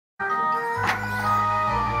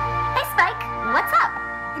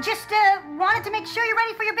Just wanted to make sure you're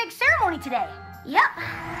ready for your big ceremony today. Yep.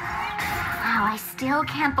 Wow, I still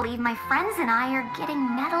can't believe my friends and I are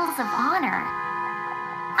getting medals of honor.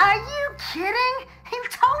 Are you kidding? You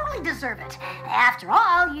totally deserve it. After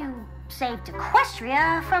all, you saved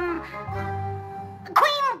Equestria from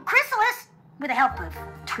Queen Chrysalis with the help of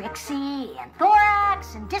Trixie and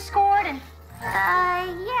Thorax and Discord and...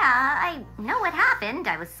 Yeah, I know what happened.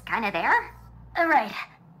 I was kind of there. Right.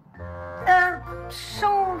 So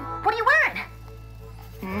what are you wearing?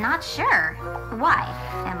 Not sure. Why?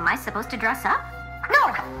 Am I supposed to dress up?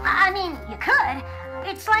 No, I mean, you could.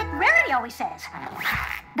 It's like Rarity always says.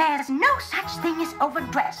 There's no such thing as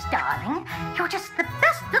overdressed, darling. You're just the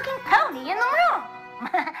best-looking pony in the room.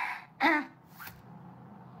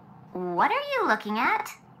 What are you looking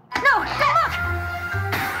at? No, don't look!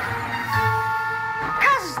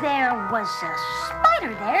 Because there was a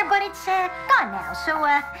spider there, but it's gone now. So,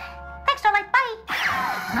 thanks, Starlight. Bye.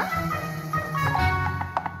 Huh?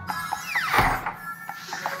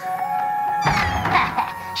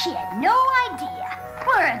 She had no idea.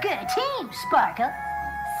 We're a good team, Sparkle.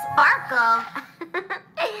 Sparkle?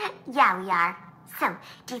 Yeah, we are. So,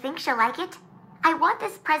 do you think she'll like it? I want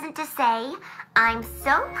this present to say, I'm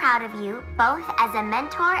so proud of you, both as a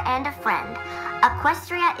mentor and a friend.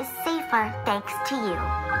 Equestria is safer thanks to you.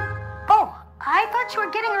 Oh, I thought you were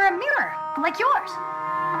getting her a mirror, like yours.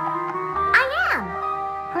 I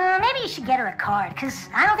am. Maybe you should get her a card, because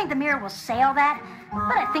I don't think the mirror will say all that,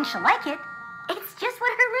 but I think she'll like it. It's just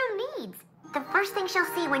what her room needs. The first thing she'll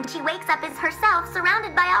see when she wakes up is herself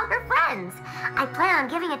surrounded by all her friends. I plan on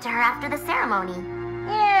giving it to her after the ceremony.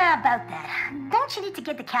 Yeah, about that. Don't you need to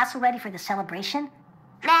get the castle ready for the celebration?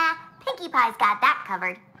 Nah, Pinkie Pie's got that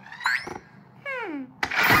covered.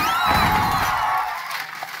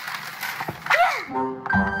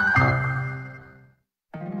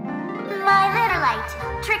 My Litterlight,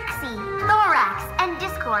 Trixie, Thorax, and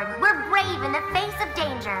Discord were brave in the face of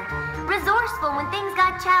danger, resourceful when things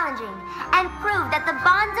got challenging, and proved that the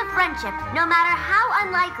bonds of friendship, no matter how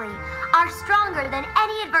unlikely, are stronger than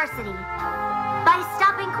any adversity. By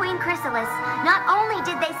stopping Queen Chrysalis, not only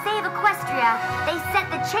did they save Equestria, they set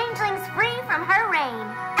the changelings free from her reign.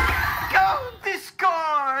 Go,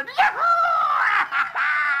 Discord!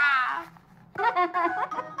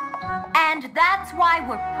 And that's why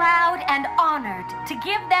we're proud and honored to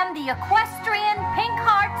give them the Equestrian Pink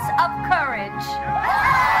Hearts of Courage.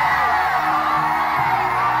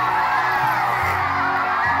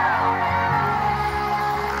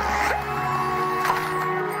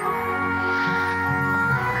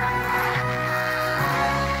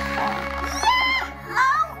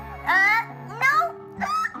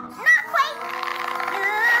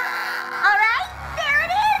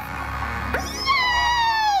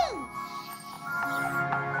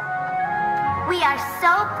 We are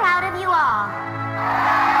so proud of you all.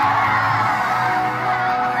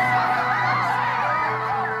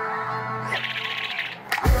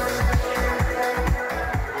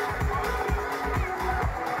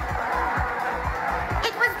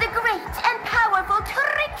 It was the great and powerful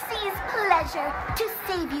Trixie's pleasure to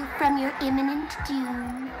save you from your imminent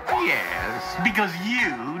doom. Yes, because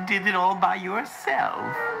you did it all by yourself.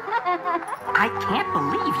 I can't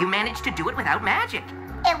believe you managed to do it without magic.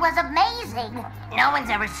 It was amazing. No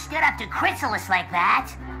one's ever stood up to Chrysalis like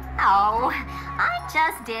that. Oh, I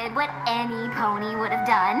just did what any pony would have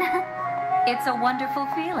done. It's a wonderful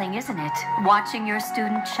feeling, isn't it? Watching your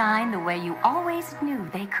students shine the way you always knew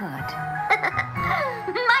they could.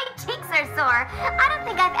 My cheeks are sore. I don't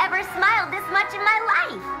think I've ever smiled this much in my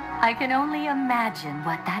life. I can only imagine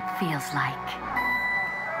what that feels like.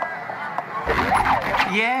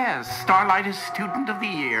 Yes, Starlight is Student of the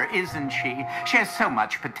Year, isn't she? She has so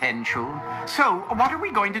much potential. So, what are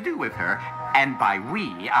we going to do with her? And by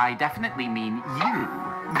we, I definitely mean you,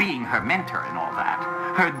 being her mentor and all that.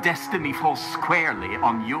 Her destiny falls squarely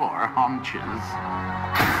on your haunches.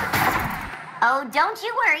 Oh, don't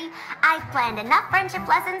you worry. I've planned enough friendship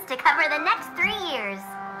lessons to cover the next 3 years.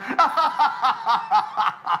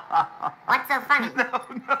 What's so funny? No.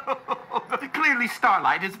 Clearly,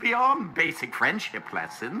 Starlight is beyond basic friendship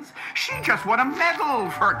lessons. She just won a medal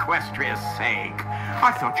for Equestria's sake.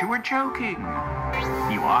 I thought you were joking.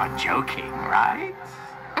 You are joking, right?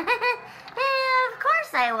 Of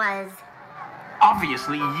course I was.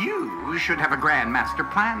 Obviously, you should have a grand master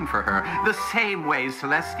plan for her, the same way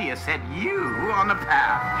Celestia set you on a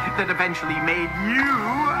path that eventually made you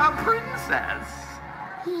a princess.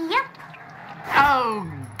 Yep. Oh,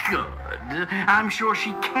 good. I'm sure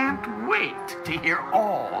she can't wait to hear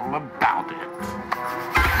all about it.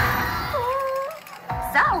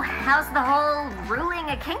 So, how's the whole ruling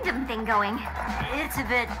a kingdom thing going? It's a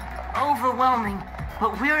bit overwhelming,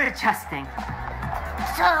 but we're adjusting.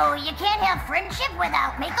 So you can't have friendship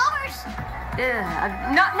without makeovers?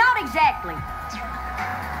 Not exactly.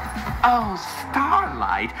 Oh,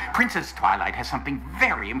 Starlight. Princess Twilight has something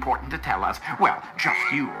very important to tell us. Well, just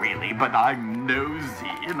you, really, but I'm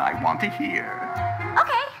nosy and I want to hear.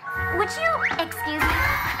 Okay, would you excuse me?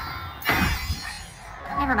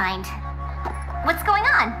 Never mind. What's going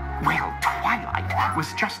on? Well, Twilight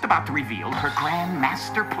was just about to reveal her grand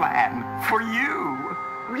master plan for you.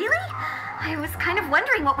 Really? I was kind of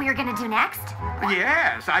wondering what we were gonna do next.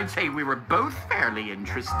 Yes, I'd say we were both fairly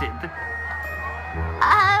interested.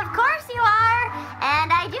 Of course you are.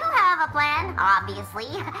 And I do have a plan, obviously.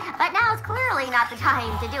 But now's clearly not the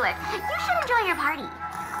time to do it. You should enjoy your party.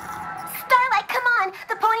 Starlight, come on.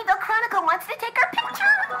 The Ponyville Chronicle wants to take our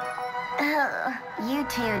picture. Ugh, you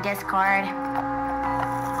too, Discord.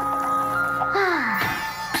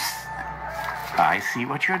 I see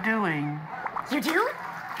what you're doing. You do?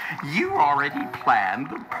 You already planned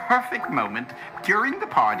the perfect moment during the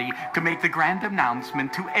party to make the grand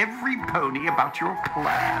announcement to every pony about your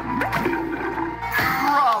plan.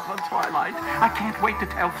 Bravo, Twilight. I can't wait to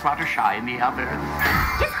tell Fluttershy and the others.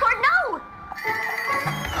 Discord, no!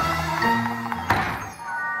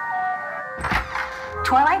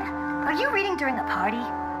 Twilight, are you reading during the party?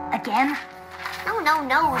 Again?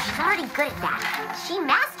 No. She's already good at that. She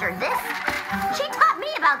mastered this. She taught me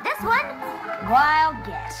about this one. Wild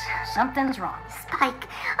guess. Something's wrong. Spike,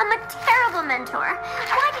 I'm a terrible mentor.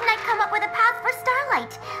 Why didn't I come up with a path for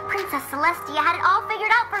Starlight? Princess Celestia had it all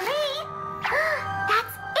figured out for me.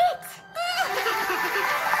 That's it.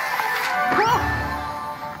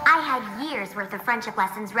 I had years worth of friendship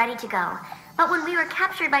lessons ready to go. But when we were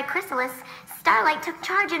captured by Chrysalis, Starlight took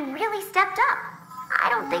charge and really stepped up. I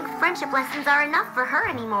don't think friendship lessons are enough for her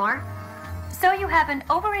anymore. So you have an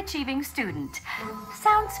overachieving student.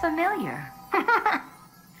 Sounds familiar.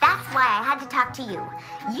 That's why I had to talk to you.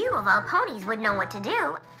 You, of all ponies, would know what to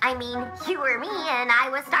do. I mean, you were me and I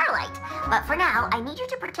was Starlight. But for now, I need you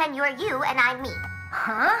to pretend you're you and I'm me.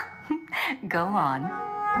 Huh? Go on.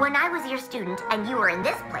 When I was your student and you were in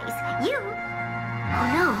this place, you... Oh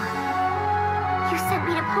no. You sent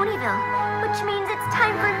me to Ponyville, which means it's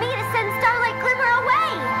time for me to send Starlight Glimmer away.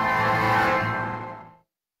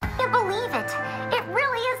 Can't believe it. It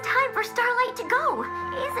really is time for Starlight to go,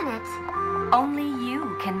 isn't it? Only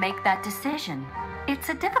you can make that decision. It's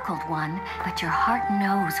a difficult one, but your heart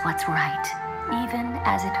knows what's right, even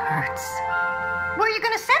as it hurts. Where are you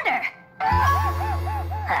gonna send her?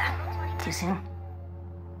 Too soon?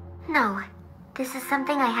 No, this is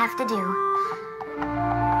something I have to do.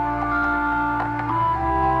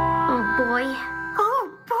 Oh boy. Oh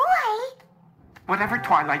boy! Whatever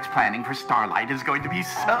Twilight's planning for Starlight is going to be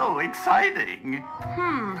so exciting.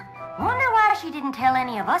 Wonder why she didn't tell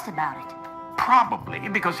any of us about it. Probably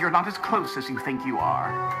because you're not as close as you think you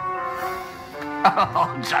are.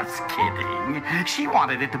 Oh, just kidding. She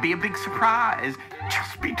wanted it to be a big surprise.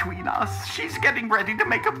 Just between us, she's getting ready to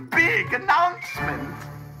make a big announcement.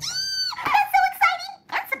 That's so exciting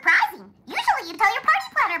and surprising. Usually you tell your party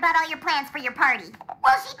planner about all your plans for your party.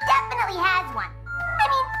 Well, she definitely has one. I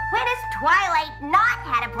mean, when has Twilight not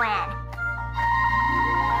had a plan?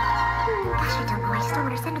 Gosh, I don't know. I just don't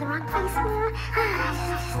want to send her the wrong place. I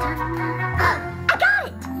got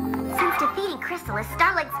it! Since defeating Chrysalis,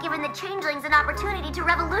 Starlight's given the changelings an opportunity to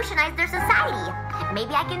revolutionize their society.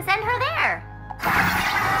 Maybe I can send her there.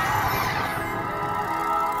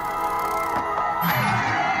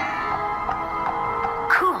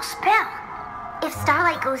 Cool spell. If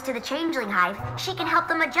Starlight goes to the Changeling Hive, she can help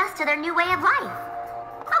them adjust to their new way of life.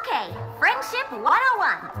 Okay, Friendship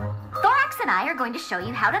 101. Thorax and I are going to show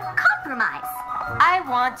you how to compromise. I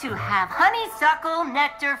want to have honeysuckle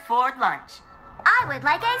nectar for lunch. I would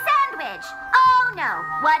like a sandwich. Oh no,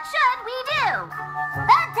 what should we do?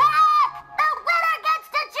 Attack! The winner gets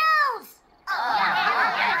to choose!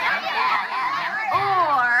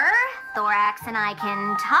 Or Thorax and I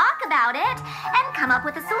can talk about it and come up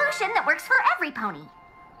with a solution that works for every pony.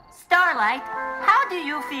 Starlight, how do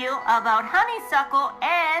you feel about honeysuckle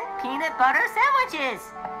and peanut butter sandwiches?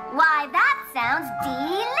 Why, that sounds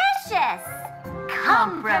delicious!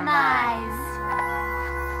 Compromise.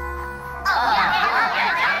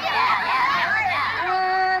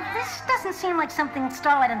 This doesn't seem like something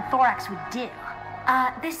Starlight and Thorax would do.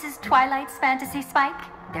 This is Twilight's fantasy, Spike.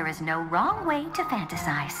 There is no wrong way to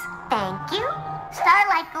fantasize. Thank you.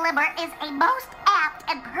 Starlight Glimmer is a most apt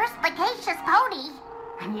and perspicacious pony.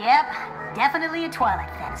 Yep, definitely a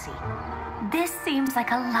Twilight fantasy. This seems like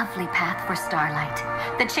a lovely path for Starlight.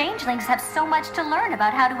 The changelings have so much to learn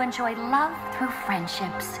about how to enjoy love through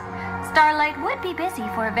friendships. Starlight would be busy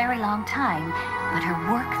for a very long time, but her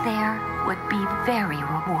work there would be very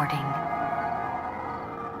rewarding.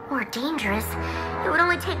 Or dangerous. It would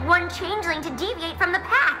only take one changeling to deviate from the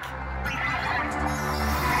pack.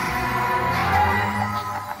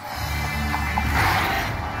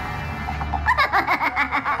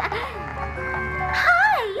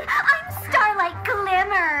 Hi, I'm Starlight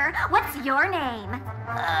Glimmer. What's your name?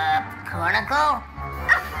 Cornicle?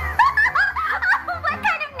 What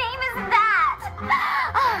kind of name is that?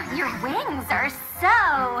 Oh, your wings are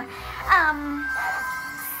so,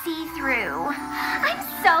 see-through. I'm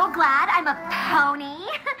so glad I'm a pony.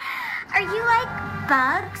 Are you like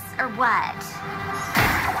bugs or what?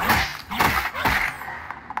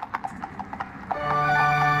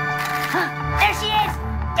 There she is!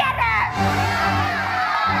 Get her!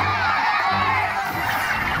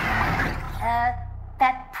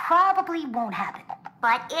 That probably won't happen.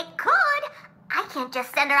 But it could. I can't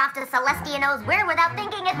just send her off to Celestia knows where without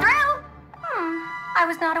thinking it through. I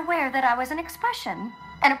was not aware that I was an expression.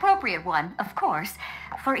 An appropriate one, of course,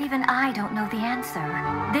 for even I don't know the answer.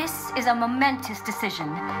 This is a momentous decision.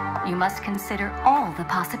 You must consider all the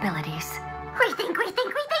possibilities. We think.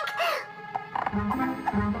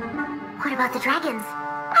 What about the dragons?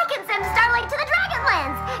 I can send Starlight to the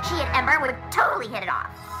Dragonlands. She and Ember would totally hit it off.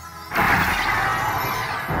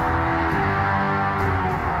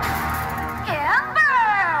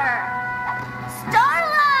 Ember!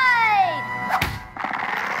 Starlight!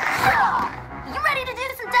 You ready to do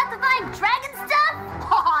some death-defying dragon stuff?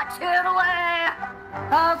 Aw, totally!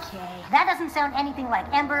 Okay, that doesn't sound anything like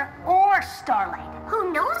Ember or Starlight.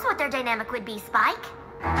 Who knows what their dynamic would be, Spike?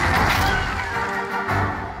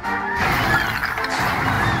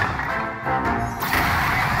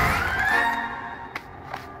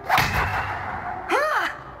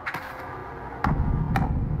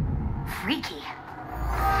 Freaky.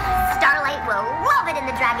 Starlight will love it in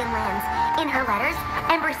the Dragonlands. In her letters,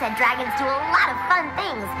 Ember said dragons do a lot of fun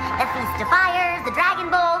things. The Feast of Fires, the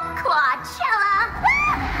Dragon Bowl, Coachella.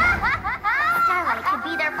 Starlight could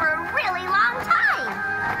be there for a really long time.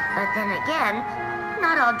 But then again,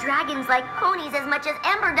 not all dragons like ponies as much as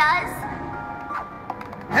Ember does.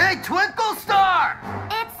 Hey, Twinkle Star!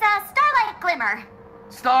 It's Starlight Glimmer.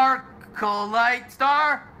 Star, Light,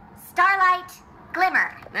 Star? Starlight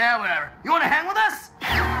Glimmer. Yeah, whatever. You want to hang with us?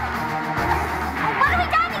 What are we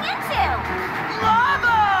diving into?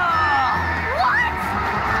 Lava! What?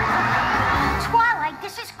 Twilight,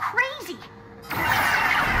 this is crazy.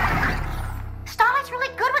 Starlight's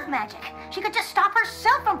really good with magic. She could just stop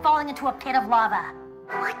herself from falling into a pit of lava.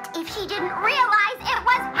 What if she didn't realize it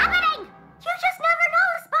was happening? You just never know,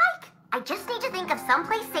 Spike. I just need to think of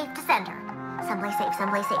someplace safe to send her. Someplace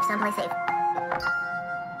safe.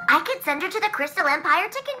 I could send her to the Crystal Empire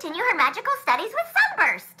to continue her magical studies with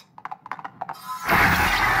Sunburst.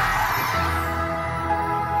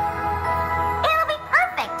 It'll be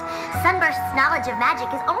perfect. Sunburst's knowledge of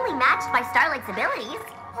magic is only matched by Starlight's abilities.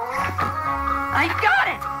 I got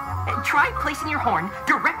it! Try placing your horn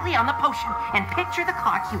directly on the potion and picture the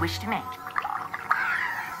clock you wish to make.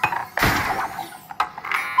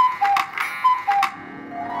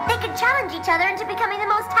 They could challenge each other into becoming the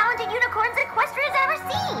most talented unicorns Equestria's ever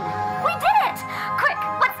seen. We did it! Quick,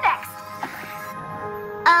 what's next?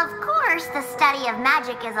 Of course, the study of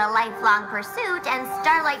magic is a lifelong pursuit, and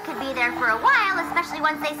Starlight could be there for a while, especially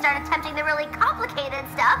once they start attempting the really complicated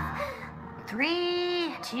stuff.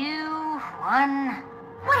 3, 2, 1.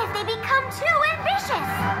 What if they become too ambitious?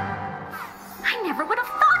 I never would have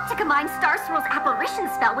thought to combine Star Swirl's apparition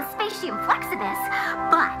spell with Spatium Flexibus.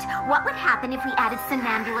 But what would happen if we added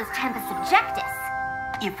Somnambula's Tempus Objectus?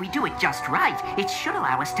 If we do it just right, it should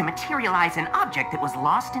allow us to materialize an object that was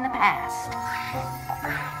lost in the past.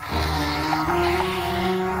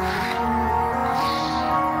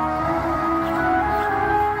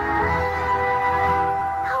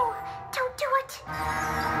 Oh, don't do it.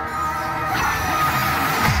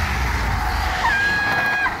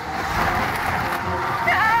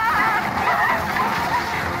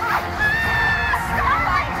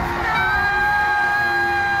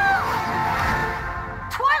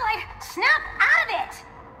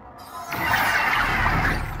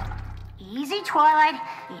 Twilight,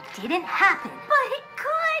 it didn't happen. But it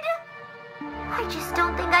could. I just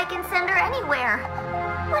don't think I can send her anywhere.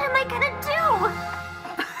 What am I gonna do?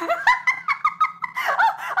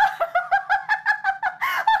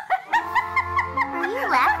 Are you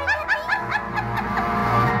laughing at me?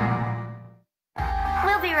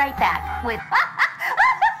 We'll be right back with... I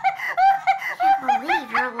can't believe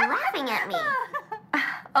you're laughing laughing at me.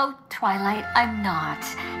 Oh, Twilight, I'm not.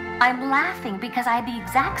 I'm laughing because I have the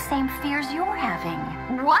exact same fears you're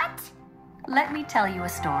having. What? Let me tell you a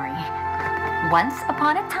story. Once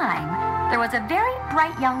upon a time, there was a very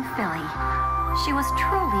bright young filly. She was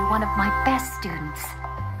truly one of my best students.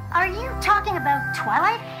 Are you talking about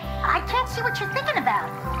Twilight? I can't see what you're thinking about.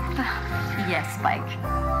 Yes, Spike.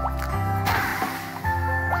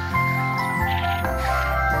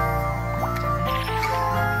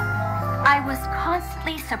 I was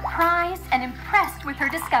constantly surprised and impressed with her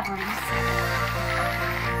discoveries.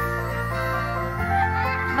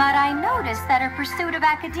 But I noticed that her pursuit of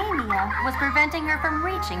academia was preventing her from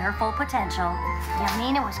reaching her full potential. You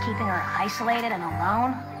mean it was keeping her isolated and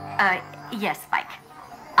alone? Yes, Spike.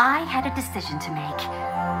 I had a decision to make.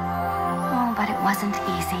 Oh, but it wasn't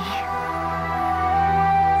easy.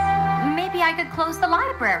 Maybe I could close the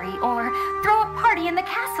library or throw a party in the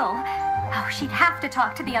castle. Oh, she'd have to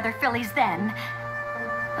talk to the other fillies then.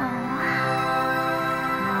 Oh.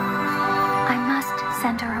 I must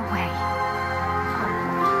send her away.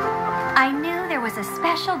 I knew there was a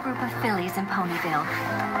special group of fillies in Ponyville,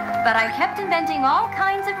 but I kept inventing all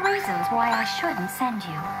kinds of reasons why I shouldn't send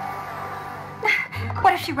you.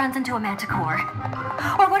 What if she runs into a manticore?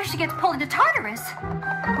 Or what if she gets pulled into Tartarus?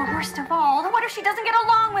 Or worst of all, what if she doesn't get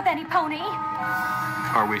along with any pony?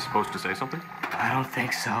 Are we supposed to say something? I don't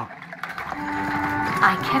think so.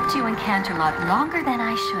 I kept you in Canterlot longer than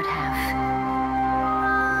I should have.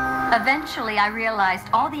 Eventually, I realized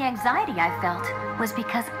all the anxiety I felt was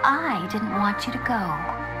because I didn't want you to go.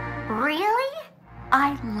 Really?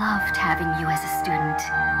 I loved having you as a student.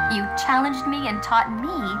 You challenged me and taught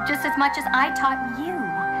me just as much as I taught you.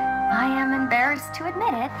 I am embarrassed to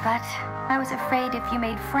admit it, but I was afraid if you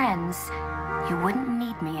made friends, you wouldn't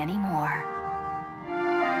need me anymore.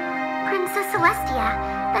 Princess Celestia,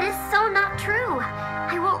 that is so not true.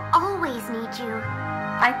 I will always need you.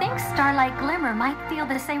 I think Starlight Glimmer might feel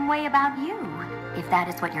the same way about you, if that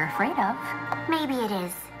is what you're afraid of. Maybe it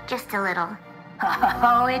is. Just a little.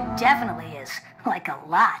 Oh, it definitely is. Like a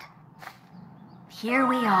lot. Here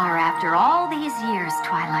we are after all these years,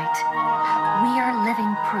 Twilight. We are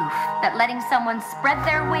living proof that letting someone spread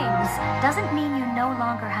their wings doesn't mean you no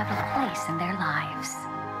longer have a place in their lives.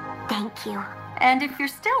 Thank you. And if you're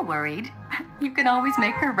still worried, you can always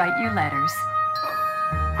make her write you letters.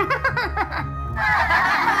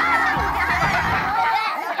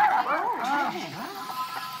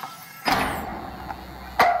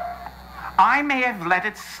 I may have let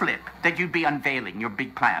it slip that you'd be unveiling your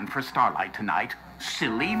big plan for Starlight tonight.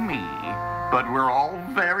 Silly me. But we're all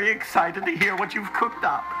very excited to hear what you've cooked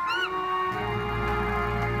up.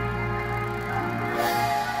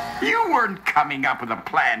 You weren't coming up with a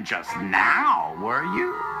plan just now, were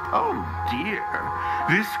you? Oh, dear.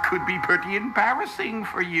 This could be pretty embarrassing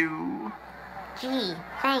for you. Gee,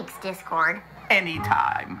 thanks, Discord.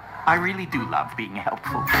 Anytime. I really do love being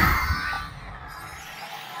helpful.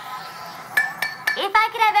 If I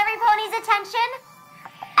could have every pony's attention?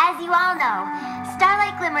 As you all know,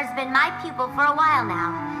 Starlight Glimmer's been my pupil for a while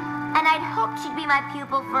now. And I'd hoped she'd be my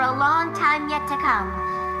pupil for a long time yet to come.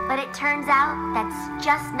 But it turns out that's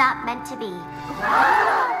just not meant to be.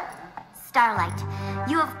 Starlight,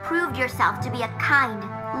 you have proved yourself to be a kind,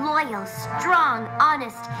 loyal, strong,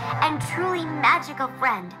 honest, and truly magical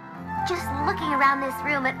friend. Just looking around this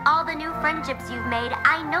room at all the new friendships you've made,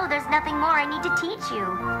 I know there's nothing more I need to teach you.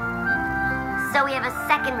 So we have a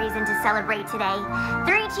second reason to celebrate today.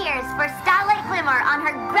 3 cheers for Starlight Glimmer on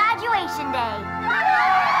her graduation day.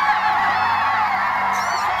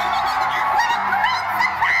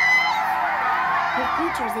 Your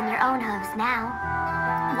future's in your own hooves now.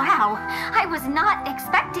 Wow, I was not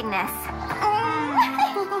expecting this.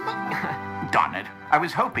 Darn it. I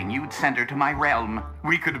was hoping you'd send her to my realm.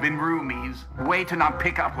 We could have been roomies. Way to not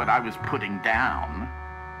pick up what I was putting down.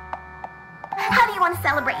 How do you want to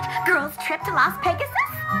celebrate? Girls' trip to Las Pegasus?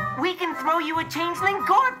 We can throw you a changeling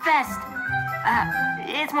gourd fest.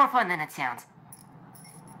 It's more fun than it sounds.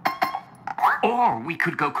 Or we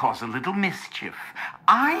could go cause a little mischief.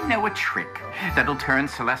 I know a trick that'll turn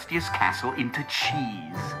Celestia's castle into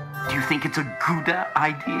cheese. Do you think it's a good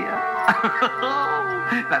idea?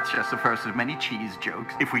 That's just the first of many cheese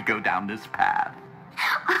jokes if we go down this path.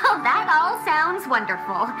 Oh, that all sounds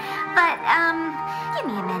wonderful. But, give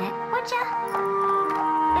me a minute, would ya?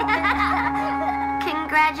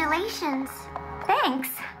 Congratulations. Thanks.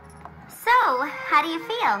 So, how do you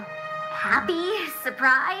feel? Happy?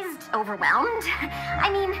 Surprised? Overwhelmed? I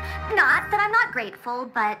mean, not that I'm not grateful,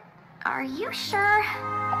 but are you sure?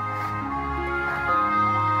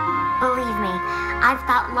 Believe me, I've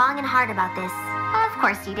thought long and hard about this. Of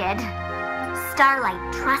course you did. Starlight,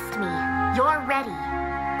 trust me. You're ready.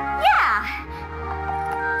 Yeah.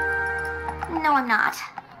 No, I'm not.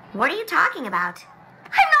 What are you talking about?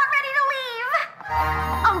 I'm not ready to leave.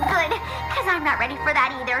 Oh, good, because I'm not ready for that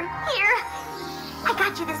either. Here, I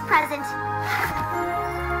got you this present.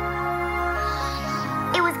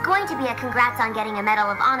 It was going to be a congrats on getting a Medal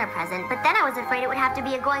of Honor present, but then I was afraid it would have to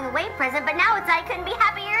be a going away present, but now it's I couldn't be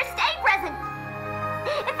happier stay present.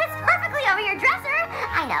 It fits perfectly over your dresser.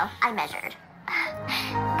 I know, I measured.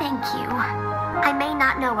 Thank you. I may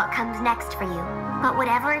not know what comes next for you, but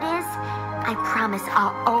whatever it is, I promise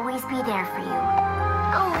I'll always be there for you.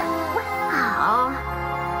 Oh.